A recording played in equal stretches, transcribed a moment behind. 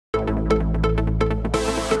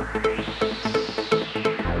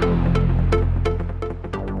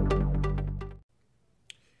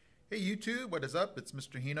YouTube, what is up? It's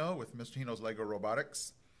Mr. Hino with Mr. Hino's LEGO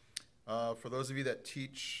Robotics. For those of you that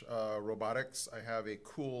teach robotics, I have a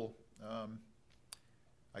cool,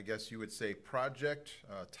 I guess you would say, project,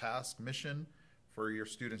 task, mission for your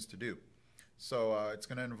students to do. So it's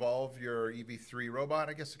going to involve your EV3 robot.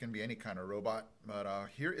 I guess it can be any kind of robot, but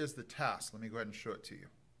here is the task. Let me go ahead and show it to you.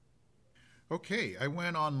 Okay, I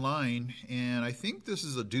went online, and I think this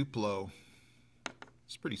is a Duplo.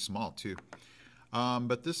 It's pretty small too.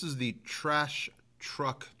 But this is the Trash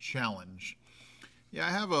Truck Challenge. Yeah, I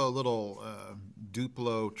have a little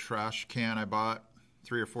Duplo trash can I bought,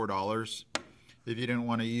 $3 or $4. If you didn't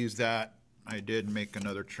want to use that, I did make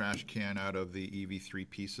another trash can out of the EV3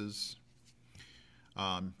 pieces.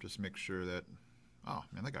 Just make sure that, oh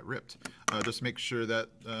man, that got ripped. Just make sure that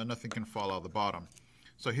nothing can fall out the bottom.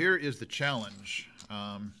 So here is the challenge.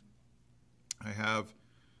 I have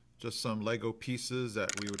just some Lego pieces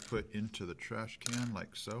that we would put into the trash can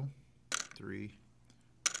like so. 3,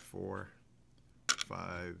 4,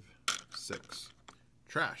 5, 6.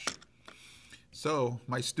 Trash. So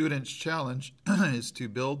my student's challenge is to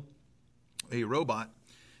build a robot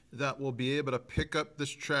that will be able to pick up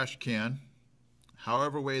this trash can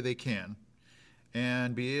however way they can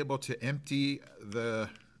and be able to empty the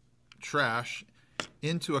trash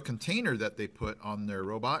into a container that they put on their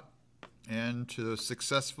robot and to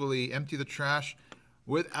successfully empty the trash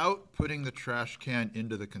without putting the trash can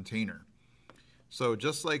into the container. So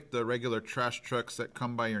just like the regular trash trucks that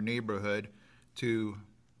come by your neighborhood to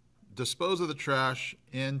dispose of the trash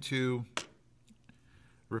and to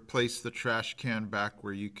replace the trash can back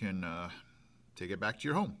where you can take it back to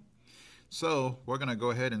your home. So we're going to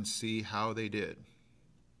go ahead and see how they did.